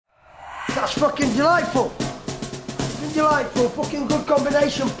That's fucking delightful. Delightful, fucking good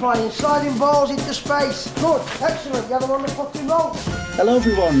combination playing, sliding balls into space. Good, excellent, the other one the fucking wrong. Hello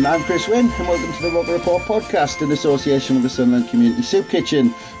everyone, I'm Chris Wynn and welcome to the ROKER RAPPORT podcast in association with the Sunderland Community Soup Kitchen,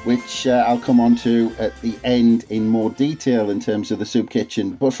 which I'll come on to at the end in more detail in terms of the soup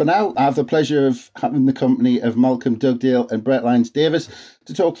kitchen. But for now, I have the pleasure of having the company of Malcolm Dugdale and Brett Lyons Davis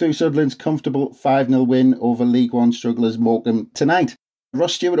to talk through Sunderland's comfortable 5-0 win over League One strugglers Morecambe tonight.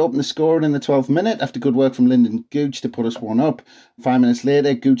 Ross Stewart opened the scoring in the 12th minute after good work from Lynden Gooch to put us one up. 5 minutes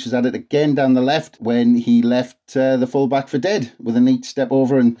later, Gooch was at it again down the left when he left the full-back for dead with a neat step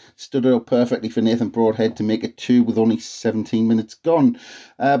over and stood it up perfectly for Nathan Broadhead to make it 2 with only 17 minutes gone.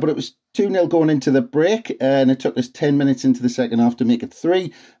 But it was 2-0 going into the break, and it took us 10 minutes into the second half to make it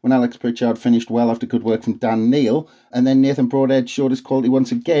 3 when Alex Pritchard finished well after good work from Dan Neil. And then Nathan Broadhead showed his quality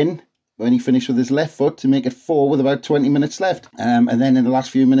once again when he finished with his left foot to make it 4 with about 20 minutes left. And then in the last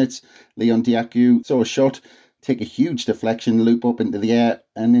few minutes, Leon DAJAKU saw a shot take a huge deflection, loop up into the air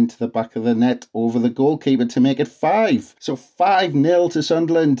and into the back of the net over the goalkeeper to make it 5. So 5-0 to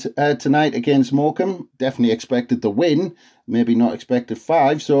Sunderland tonight against Morecambe. Definitely expected the win, maybe not expected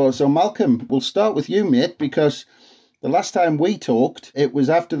 5. So Malcolm, we'll start with you, mate, because the last time we talked, it was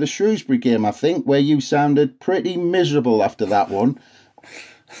after the Shrewsbury game, I think, where you sounded pretty miserable after that one.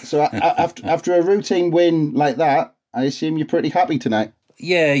 So after a routine win like that, I assume you're pretty happy tonight.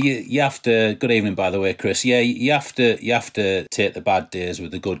 Yeah, you have to. Good evening, by the way, Chris. Yeah, you have to take the bad days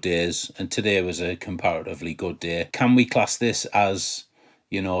with the good days, and today was a comparatively good day. Can we class this as,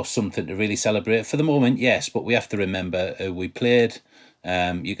 something to really celebrate? For the moment, yes, but we have to remember we played.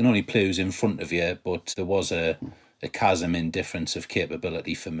 You can only play who's in front of you, but there was a chasm in difference of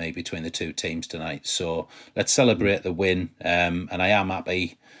capability for me between the two teams tonight. So let's celebrate the win. And I am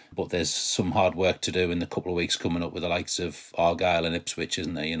happy, but there's some hard work to do in the couple of weeks coming up with the likes of Argyle and Ipswich,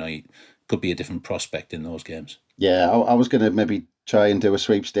 isn't there? It could be a different prospect in those games. Yeah, I was going to maybe try and do a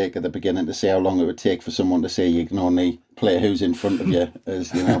sweepstake at the beginning to see how long it would take for someone to say you can only play who's in front of you,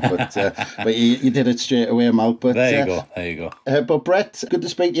 but you did it straight away, Malc. But there you go. But Brett, good to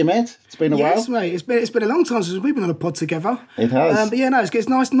speak to you, mate. It's been a while. Yes, mate. It's been a long time since we've been on a pod together. It has. But yeah, no, it's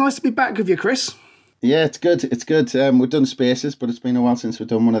nice to be back with you, Chris. Yeah, it's good. It's good. We've done spaces, but it's been a while since we've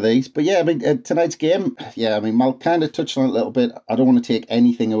done one of these. But yeah, I mean, tonight's game, Mal kind of touched on it a little bit. I don't want to take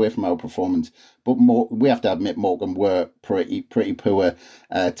anything away from our performance, but we have to admit Morecambe were pretty poor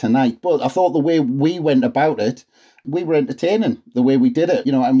tonight. But I thought the way we went about it, we were entertaining the way we did it,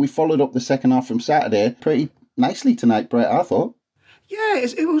 and we followed up the second half from Saturday pretty nicely tonight, Brett, I thought. Yeah,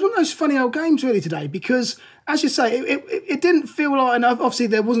 it was one of those funny old games really today because, as you say, it didn't feel like enough. Obviously,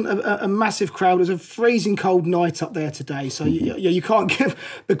 there wasn't a massive crowd. It was a freezing cold night up there today, so you can't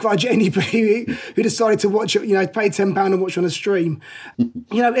begrudge anybody who decided to watch it. Pay £10 and watch on a stream.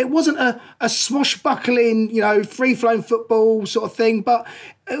 It wasn't a swashbuckling, free-flowing football sort of thing, but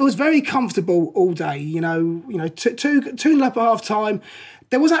it was very comfortable all day. 2-0 up at half time.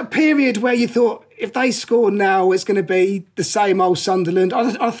 There was that period where you thought, if they score now, it's going to be the same old Sunderland.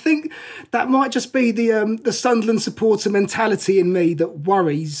 I think that might just be the Sunderland supporter mentality in me that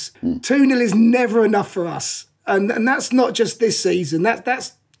worries. 2-0 is never enough for us. And that's not just this season.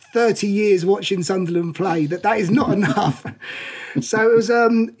 That's 30 years watching Sunderland play. That is not enough. So it was,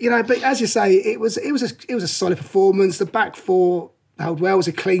 but as you say, it was a solid performance. The back four held well. It was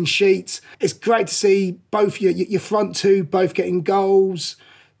a clean sheet. It's great to see both your front two both getting goals.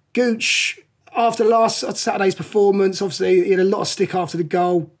 Gooch, after last Saturday's performance, obviously he had a lot of stick after the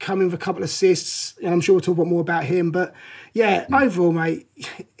goal, coming with a couple of assists, and I'm sure we'll talk more about him. But yeah, overall, mate,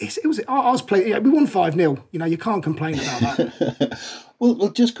 it was. I was playing. We won 5-0. You can't complain about that. Well,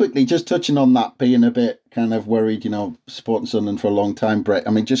 just quickly, just touching on that, being a bit kind of worried, supporting Sunderland for a long time, Brett.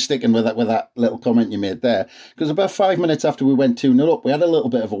 I mean, just sticking with that little comment you made there, because about 5 minutes after we went 2-0 up, we had a little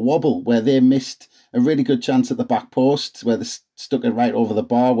bit of a wobble where they missed a really good chance at the back post, where they stuck it right over the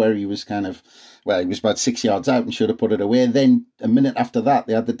bar, where he was he was about 6 yards out and should have put it away. Then a minute after that,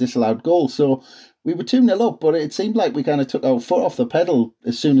 they had the disallowed goal. So we were 2-0 up, but it seemed like we kind of took our foot off the pedal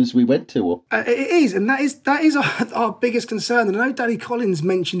as soon as we went 2 up. It is, and that is our biggest concern. And I know Danny Collins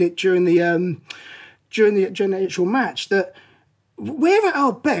mentioned it during the actual match, that we're at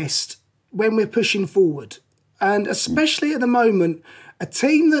our best when we're pushing forward, and especially at the moment, a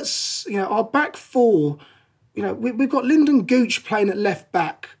team that's our back four. We've got Lynden Gooch playing at left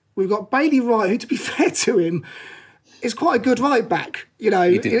back. We've got Bailey Wright, who, to be fair to him, is quite a good right back. He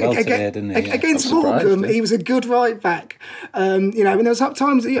did well today, didn't he? Yeah. Against Morecambe, he was a good right back. And there was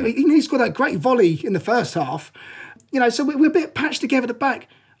times he scored that great volley in the first half. So we're a bit patched together at the back.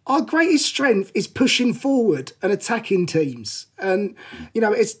 our greatest strength is pushing forward and attacking teams. And,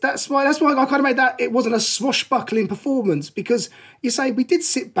 that's why I kind of made that it wasn't a swashbuckling performance, because you say we did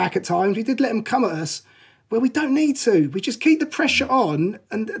sit back at times, we did let them come at us, where we don't need to. We just keep the pressure on,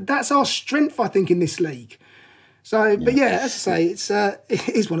 and that's our strength, I think, in this league. So, but as I say, it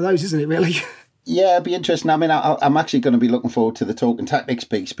is one of those, isn't it, really? Yeah, it'd be interesting. I mean, I'm actually going to be looking forward to the talk and tactics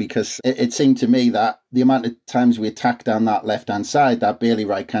piece, because it seemed to me that the amount of times we attacked down that left-hand side, that Bailey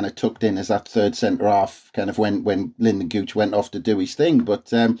Wright kind of tucked in as that third centre-half, kind of when Lynden Gooch went off to do his thing.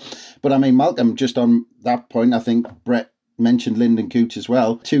 But I mean, Malcolm, just on that point, I think Brett mentioned Lynden Gooch as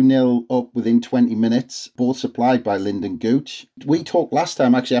well. 2-0 up within 20 minutes, both supplied by Lynden Gooch. We talked last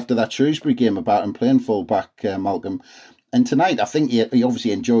time, actually, after that Shrewsbury game about him playing full-back, Malcolm. And tonight, I think he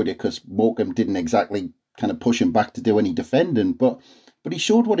obviously enjoyed it, because Morecambe didn't exactly kind of push him back to do any defending. But he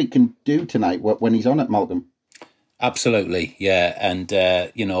showed what he can do tonight when he's on it, Malcolm. Absolutely, yeah. And,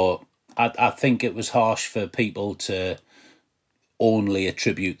 I think it was harsh for people to only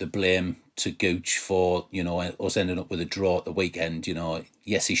attribute the blame to Gooch for, us ending up with a draw at the weekend.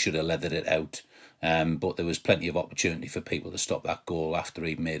 Yes, he should have leathered it out. But there was plenty of opportunity for people to stop that goal after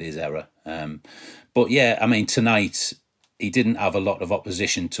he'd made his error. But yeah, I mean, tonight, he didn't have a lot of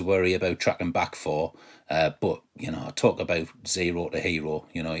opposition to worry about tracking back for. But, talk about zero to hero.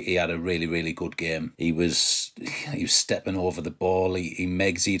 He had a really, really good game. He was stepping over the ball. He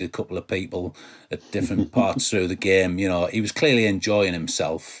megsied a couple of people at different parts through the game. He was clearly enjoying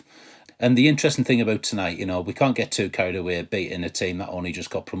himself. And the interesting thing about tonight, we can't get too carried away beating a team that only just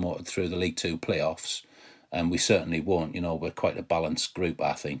got promoted through the League Two playoffs. And we certainly won't. We're quite a balanced group,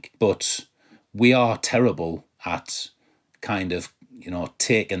 I think. But we are terrible at kind of,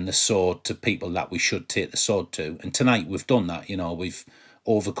 taking the sword to people that we should take the sword to. And tonight we've done that, we've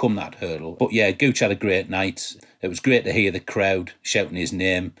overcome that hurdle. But yeah, Gooch had a great night. It was great to hear the crowd shouting his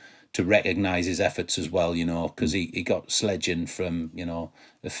name, to recognise his efforts as well, because he got sledging from,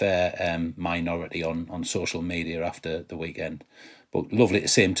 a fair minority on social media after the weekend. But lovely to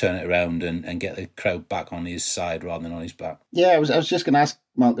see him turn it around and get the crowd back on his side rather than on his back. Yeah, I was just going to ask,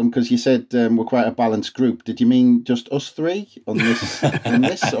 Malcolm, because you said we're quite a balanced group. Did you mean just us three on this,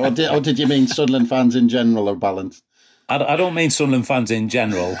 or did you mean Sunderland fans in general are balanced? I don't mean Sunderland fans in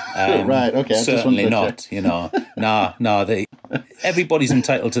general. Right, okay. Certainly not, everybody's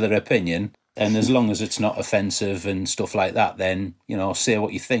entitled to their opinion. And as long as it's not offensive and stuff like that, then, say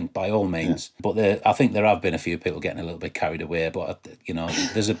what you think by all means. Yeah. But I think there have been a few people getting a little bit carried away. But,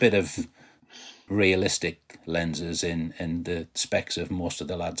 there's a bit of realistic lenses in the specs of most of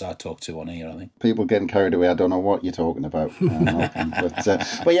the lads I talk to on here, I think. People getting carried away, I don't know what you're talking about.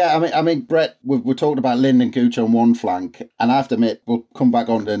 But yeah, I mean, Brett, we're talking about Lynden Gooch on one flank, and I have to admit, we'll come back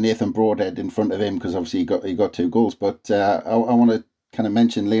on to Nathan Broadhead in front of him, because obviously he got 2 goals. But I want to kind of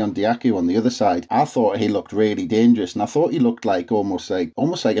mention Leon DAJAKU on the other side. I thought he looked really dangerous, and I thought he looked like almost like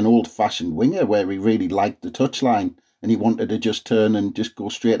an old-fashioned winger, where he really liked the touchline and he wanted to just turn and just go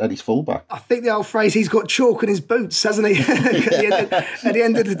straight at his fullback. I think the old phrase, he's got chalk in his boots, hasn't he? At the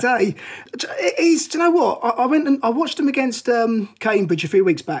end of the day. Do you know what? I went and I watched him against Cambridge a few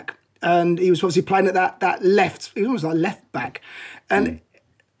weeks back, and he was obviously playing at that left, he was almost like left back. And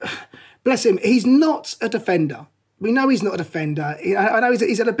bless him, he's not a defender. We know he's not a defender. I know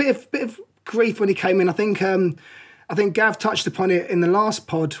he's had a bit of grief when he came in. I think Gav touched upon it in the last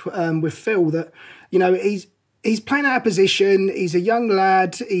pod with Phil, that he's playing out of position. He's a young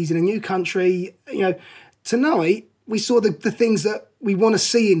lad. He's in a new country. Tonight we saw the things that we want to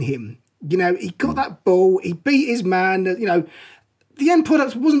see in him. He got that ball. He beat his man. The end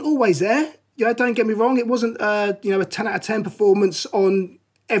product wasn't always there. Don't get me wrong. It wasn't a 10 out of 10 performance on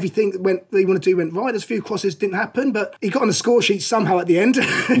everything that he wanted to do went right. There's a few crosses didn't happen, but he got on the score sheet somehow at the end.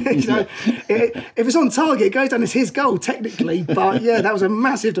 If it's on target, it goes down as his goal technically. But yeah, that was a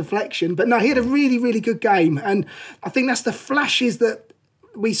massive deflection. But no, he had a really, really good game, and I think that's the flashes that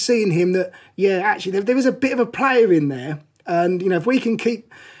we see in him. That actually there is a bit of a player in there, and if we can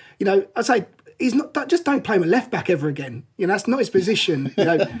keep, I'd say. He's not. Just don't play him at left back ever again. That's not his position.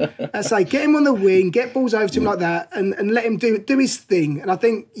 I say get him on the wing, get balls over to him like that, and let him do his thing. And I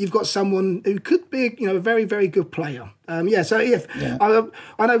think you've got someone who could be, a very, very good player. I know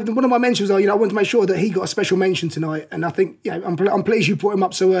one of my mentions are, I wanted to make sure that he got a special mention tonight, and I think, I'm pleased you brought him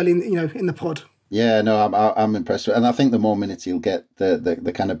up so early, in the pod. Yeah, no, I'm impressed, and I think the more minutes he'll get,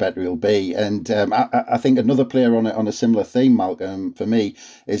 the kind of better he'll be. And I think another player on a similar theme, Malcolm, for me,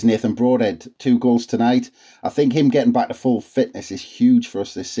 is Nathan Broadhead. 2 goals tonight. I think him getting back to full fitness is huge for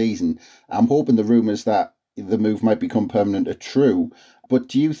us this season. I'm hoping the rumours that the move might become permanent are true. But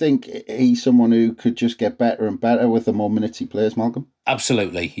do you think he's someone who could just get better and better with the more minutes he plays, Malcolm?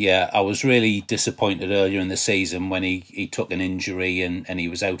 Absolutely, yeah. I was really disappointed earlier in the season when he took an injury and he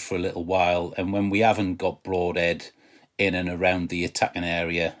was out for a little while. And when we haven't got Broadhead in and around the attacking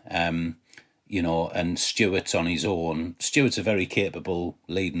area, you know, and Stewart's on his own. Stewart's a very capable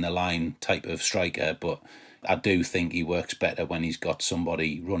leading the line type of striker, but I do think he works better when he's got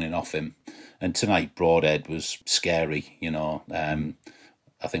somebody running off him. And tonight, Broadhead was scary, you know.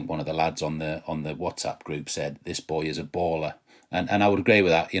 I think one of the lads on the WhatsApp group said this boy is a baller, and I would agree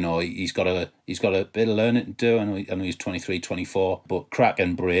with that. You know, he's got a bit of learning to do. I know he's 23, 24, but crack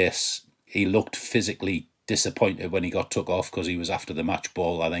and brace. He looked physically disappointed when he got took off because he was after the match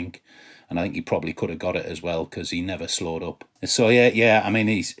ball, I think, and I think he probably could have got it as well because he never slowed up. So yeah. I mean,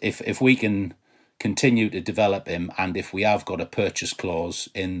 if we can continue to develop him, and if we have got a purchase clause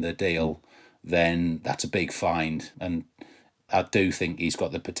in the deal, then that's a big find. And I do think he's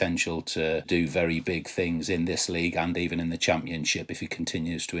got the potential to do very big things in this league and even in the Championship if he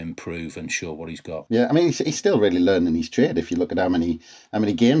continues to improve and show what he's got. Yeah, I mean, he's still really learning his trade if you look at how many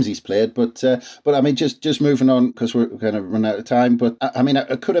games he's played. But I mean, just moving on because we're going to run out of time. But I mean,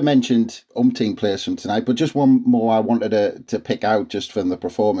 I could have mentioned umpteen players from tonight, but just one more I wanted to pick out just from the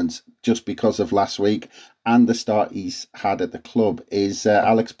performance, just because of last week and the start he's had at the club, is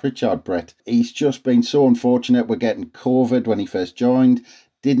Alex Pritchard, Brett. He's just been so unfortunate. We're getting COVID when he first joined.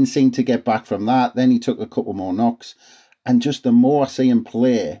 Didn't seem to get back from that. Then he took a couple more knocks. And just the more I see him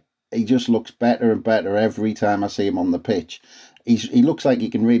play, he just looks better and better every time I see him on the pitch. He looks like he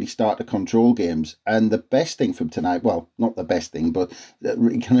can really start to control games. And the best thing from tonight, well, not the best thing, but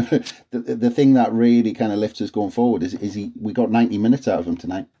the thing that really kind of lifts us going forward is we got 90 minutes out of him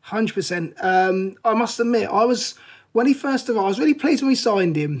tonight. 100%. I must admit, when he first arrived, I was really pleased when we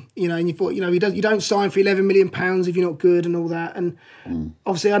signed him. You know, and you thought, you know, you don't sign for £11 million if you're not good and all that. And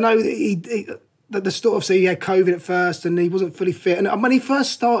obviously, I know that the start, obviously, he had COVID at first and he wasn't fully fit. And when he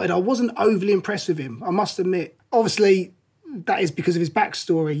first started, I wasn't overly impressed with him, I must admit. Obviously, that is because of his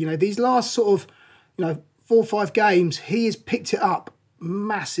backstory. You know, these last sort of, 4 or 5 games, he has picked it up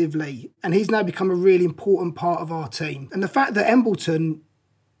massively, and he's now become a really important part of our team. And the fact that Embleton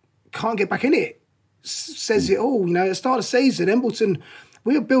can't get back in it says it all. You know, at the start of the season, Embleton,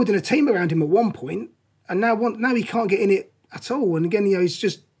 we were building a team around him at one point, and now he can't get in it at all. And again, he's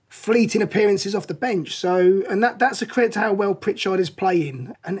just fleeting appearances off the bench. So, and that's a credit to how well Pritchard is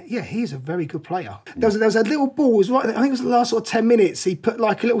playing. And yeah, he's a very good player. There was a little ball, it was right, I think it was the last sort of 10 minutes, he put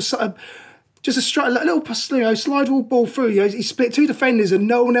like a little sort of, just a little slide rule ball through. You know, he split 2 defenders and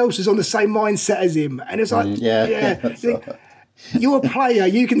no one else is on the same mindset as him. And it's like, you're a player,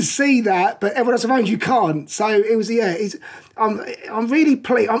 you can see that, but everyone else around you can't. So it was, I'm really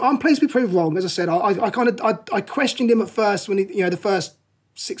pleased. I'm pleased to be proved wrong. As I said, I questioned him at first when he, the first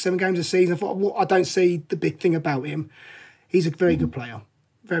 6-7 games of the season. I thought, well, I don't see the big thing about him. He's a very good player.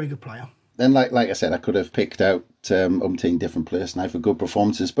 Very good player. Then, like I said, I could have picked out umpteen different players now for good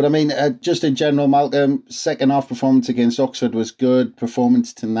performances. But I mean, just in general, Malcolm, second half performance against Oxford was good.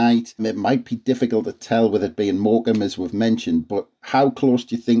 Performance tonight, it might be difficult to tell with it being Morecambe, as we've mentioned, but how close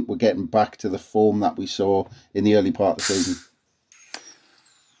do you think we're getting back to the form that we saw in the early part of the season?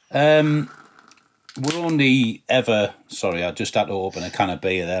 We're only ever... Sorry, I just had to open a can of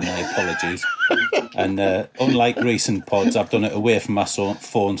beer there, my apologies. And unlike recent pods, I've done it away from my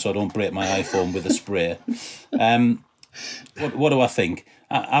phone so I don't break my iPhone with a spray. What do I think?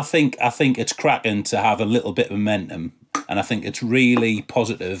 I think it's cracking to have a little bit of momentum, and I think it's really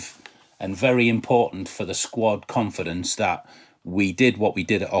positive and very important for the squad confidence that we did what we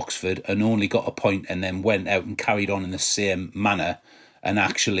did at Oxford and only got a point and then went out and carried on in the same manner and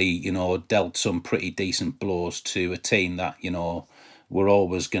actually, dealt some pretty decent blows to a team that, we're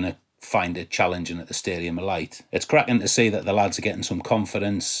always going to find it challenging at the Stadium of Light. It's cracking to see that the lads are getting some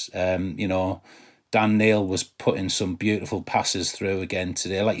confidence. Dan Neil was putting some beautiful passes through again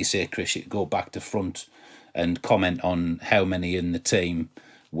today. Like you say, Chris, you could go back to front and comment on how many in the team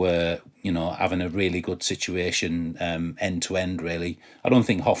were, having a really good situation end to end, really. I don't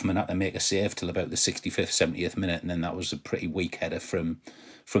think Hoffman had to make a save till about the 65th, 70th minute, and then that was a pretty weak header from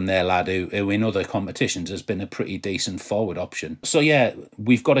their lad who in other competitions has been a pretty decent forward option. So yeah,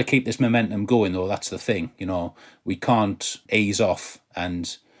 we've got to keep this momentum going though, that's the thing. We can't ease off,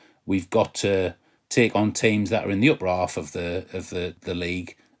 and we've got to take on teams that are in the upper half of the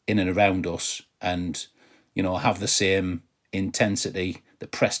league in and around us and, have the same intensity. The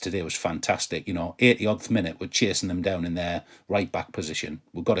press today was fantastic. 80-odd minute, we're chasing them down in their right back position.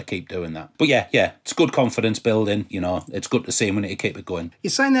 We've got to keep doing that. But yeah, it's good confidence building. It's good to see, and we need to keep it going. You're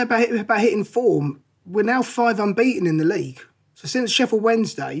saying there about hitting form. we're now 5 unbeaten in the league. So since Sheffield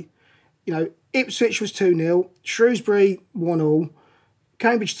Wednesday, you know, Ipswich was 2-0, Shrewsbury 1-1,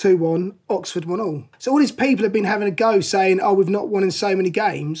 Cambridge 2-1, Oxford 1-1. So all these people have been having a go saying, oh, we've not won in so many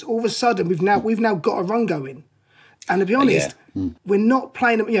games. All of a sudden, we've now got a run going. And to be honest, we're not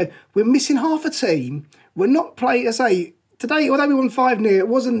playing, you know, we're missing half a team. We're not playing, I say, today, although we won 5-0, it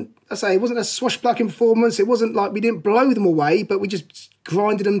wasn't a swashbuckling performance. It wasn't like we didn't blow them away, but we just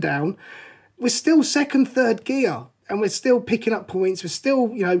grinded them down. We're still second, third gear, and we're still picking up points. We're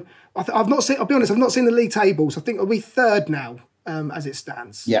still, you know, I've not seen, I'll be honest, I've not seen the league tables. I think we'll be third now as it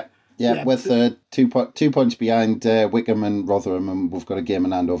stands. Yeah, we're third, 2 points behind Wycombe and Rotherham, and we've got a game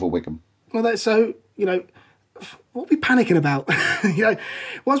in hand over Wycombe. Well, so, you know, what are we panicking about? You know,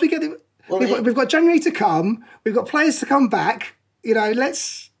 once we get we've got January to come, we've got players to come back, you know,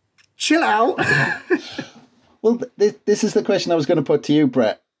 let's chill out. Well, this is the question I was going to put to you,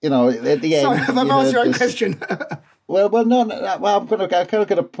 Brett. You know, at the end... Sorry, have I asked your own question? Well, no. Well, I'm kind of going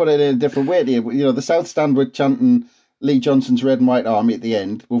to put it in a different way to you. You know, the South Stand were chanting Lee Johnson's Red and White Army at the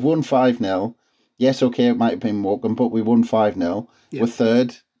end. We've won 5-0. Yes, okay, it might have been Morecambe, but we won 5-0. Yep. We're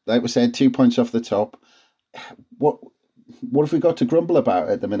third. Like we said, 2 points off the top. What have we got to grumble about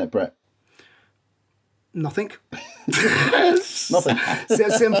at the minute, Brett? Nothing. Nothing.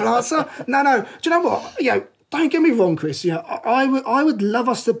 Simple answer. No. Do you know what? You know, don't get me wrong, Chris. You know, I would love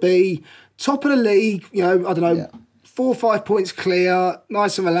us to be top of the league. You know, I don't know, 4 or 5 points clear,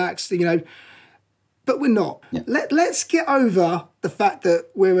 nice and relaxed. You know, but we're not. Yeah. Let's get over the fact that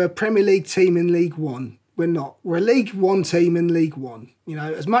we're a Premier League team in League One. We're not. We're a League One team in League One. You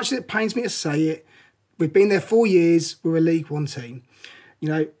know, as much as it pains me to say it, we've been there 4 years. We're a League One team. You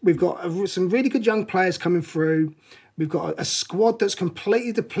know, we've got some really good young players coming through. We've got a squad that's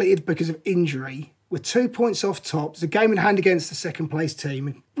completely depleted because of injury. We're 2 points off top. There's a game in hand against the second place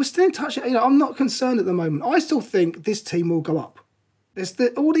team. We're still in touch. You know, I'm not concerned at the moment. I still think this team will go up. There's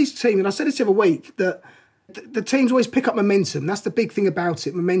all these teams, and I said this the other week, that the teams always pick up momentum. That's the big thing about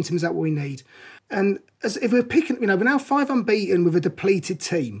it. Momentum is that what we need. And if we're picking, you know, we're now 5 unbeaten with a depleted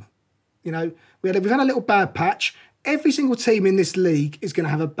team. You know, we've had a little bad patch. Every single team in this league is going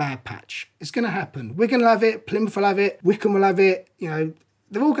to have a bad patch. It's going to happen. We're going to have it. Plymouth will have it. Wycombe will have it. You know,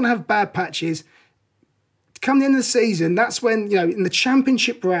 they're all going to have bad patches. Come the end of the season, that's when, you know, in the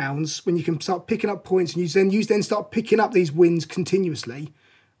championship rounds, when you can start picking up points and you then start picking up these wins continuously,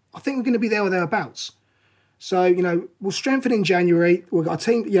 I think we're going to be there or thereabouts. So, you know, we'll strengthen in January. We've got a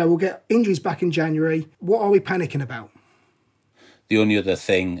team, you know, we'll get injuries back in January. What are we panicking about? The only other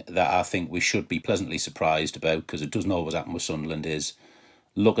thing that I think we should be pleasantly surprised about, because it doesn't always happen with Sunderland, is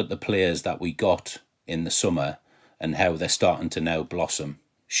look at the players that we got in the summer and how they're starting to now blossom.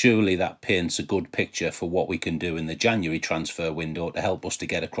 Surely that paints a good picture for what we can do in the January transfer window to help us to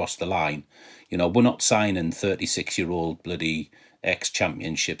get across the line. You know, we're not signing 36-year-old bloody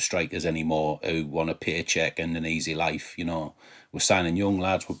ex-championship strikers anymore who want a paycheck and an easy life. You know, we're signing young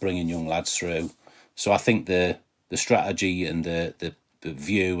lads, we're bringing young lads through. So I think the strategy and the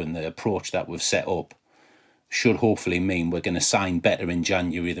view and the approach that we've set up should hopefully mean we're going to sign better in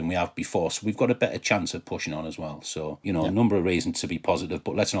January than we have before. So we've got a better chance of pushing on as well. So, you know, a number of reasons to be positive,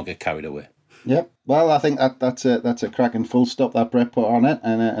 but let's not get carried away. Yeah, well, I think that's a cracking full stop that Brett put on it,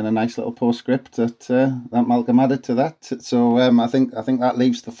 and a nice little postscript that Malcolm added to that. So I think that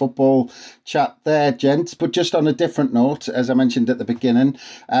leaves the football chat there, gents. But just on a different note, as I mentioned at the beginning,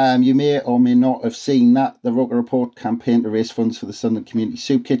 you may or may not have seen that the ROKER Report campaign to raise funds for the Sunderland Community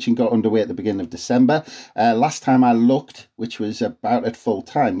Soup Kitchen got underway at the beginning of December. Last time I looked, which was about at full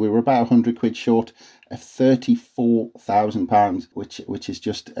time, we were about £100 short of £34,000, which is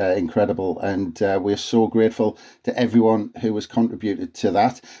just incredible, and we're so grateful to everyone who has contributed to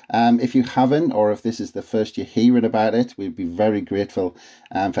that. If you haven't, or if this is the first you're hearing about it, we'd be very grateful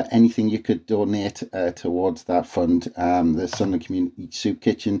for anything you could donate towards that fund. The Sunderland Community Soup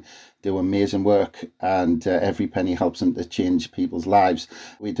Kitchen do amazing work, and every penny helps them to change people's lives.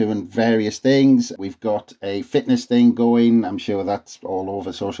 We're doing various things. We've got a fitness thing going. I'm sure that's all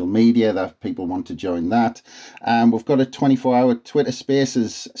over social media that people want to join that. We've got a 24-hour Twitter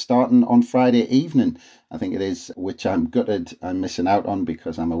Spaces starting on Friday evening, I think it is, which I'm gutted I'm missing out on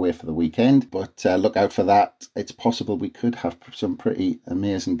because I'm away for the weekend. But look out for that. It's possible we could have some pretty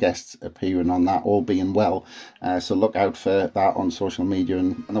amazing guests appearing on that, all being well. So look out for that on social media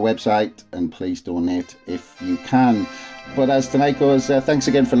and on the website, and please donate if you can. But as tonight goes, thanks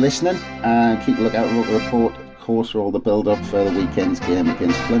again for listening, and keep a look out for ROKER Report, of course, for all the build-up for the weekend's game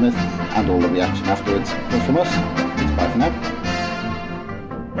against Plymouth and all the reaction afterwards. But from us, it's bye for now.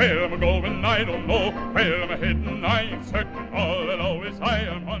 Where am I going? I don't know. Where am I heading? I ain't certain. All I know is I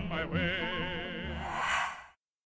am on my way.